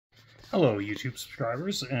Hello, YouTube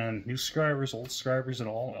subscribers and new subscribers, old subscribers, and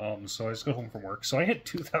all. So I just got home from work. So I hit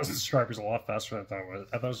 2,000 subscribers a lot faster than I thought it was.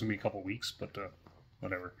 I thought it was gonna be a couple weeks, but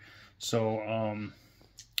whatever. So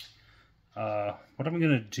what I'm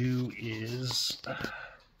gonna do is I'm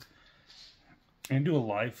gonna do a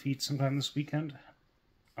live feed sometime this weekend.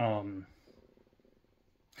 And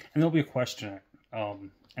there'll be a question.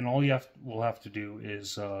 And all we'll have to do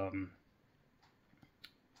is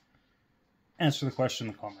answer the question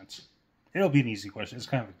in the comments. It'll be an easy question. It's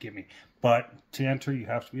kind of a gimme. But to enter, you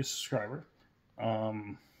have to be a subscriber.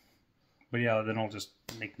 But yeah, then I'll just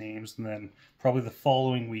make names. And then probably the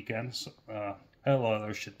following weekend, I have a lot of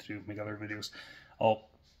other shit to do, make other videos. I'll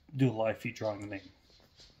do a live feed drawing the name.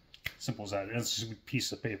 Simple as that. And it's just a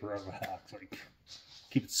piece of paper out of a hat. Like,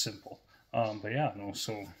 keep it simple. But yeah, no,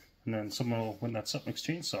 so, and then someone will win that Something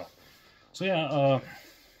Chainsaw. So yeah,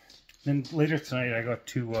 then later tonight I got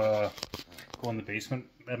to go in the basement.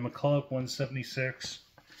 That McCulloch 176.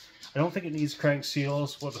 I don't think it needs crank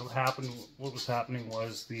seals. What was happening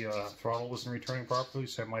was the throttle wasn't returning properly,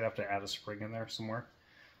 so I might have to add a spring in there somewhere.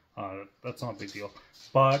 That's not a big deal.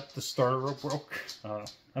 But the starter rope broke. I'm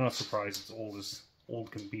not surprised. It's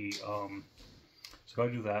old can be. So I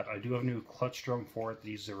gotta do that. I do have a new clutch drum for it.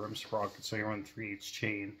 These are rim sprockets, so I run 3/8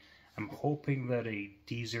 chain. I'm hoping that a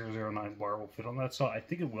D009 bar will fit on that. So I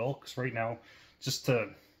think it will, because right now, just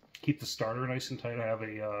to keep the starter nice and tight, I have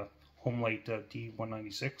a Homelite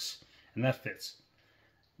D196, and that fits.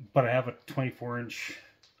 But I have a 24-inch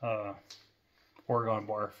Oregon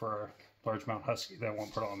bar for a largemouth husky that I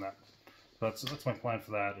won't put on that. So that's my plan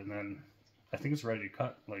for that, and then I think it's ready to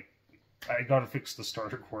cut. Like, I gotta fix the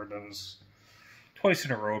starter cord. That was twice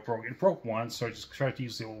in a row it broke. It broke once, so I just tried to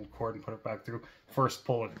use the old cord and put it back through. First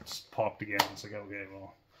pull, it just popped again. It's like, okay,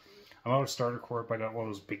 well, I'm out of starter cord, but I got one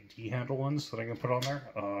of those big D handle ones that I can put on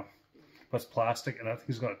there. But it's plastic, and that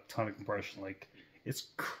thing's got a ton of compression. Like,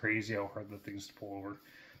 it's crazy how hard that thing's to pull over.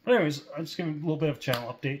 But anyways, I'm just giving a little bit of a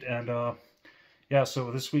channel update, and yeah, so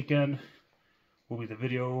this weekend will be the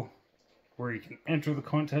video where you can enter the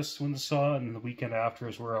contest to win the saw, and the weekend after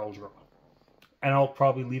is where I'll draw. And I'll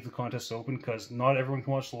probably leave the contest open because not everyone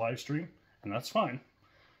can watch the live stream, and that's fine.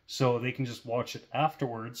 So they can just watch it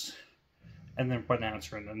afterwards and then put an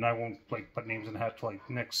answer in. And I won't like put names in the hat till like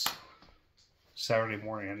next Saturday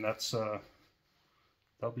morning. And that's that'll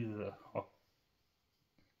be the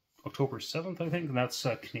October 7th, I think. And that's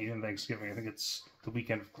Canadian Thanksgiving. I think it's the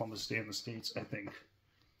weekend of Columbus Day in the States, I think.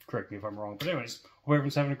 Correct me if I'm wrong. But anyways, hope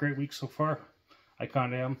everyone's having a great week so far. I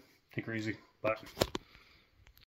kinda am. Take her easy. Bye.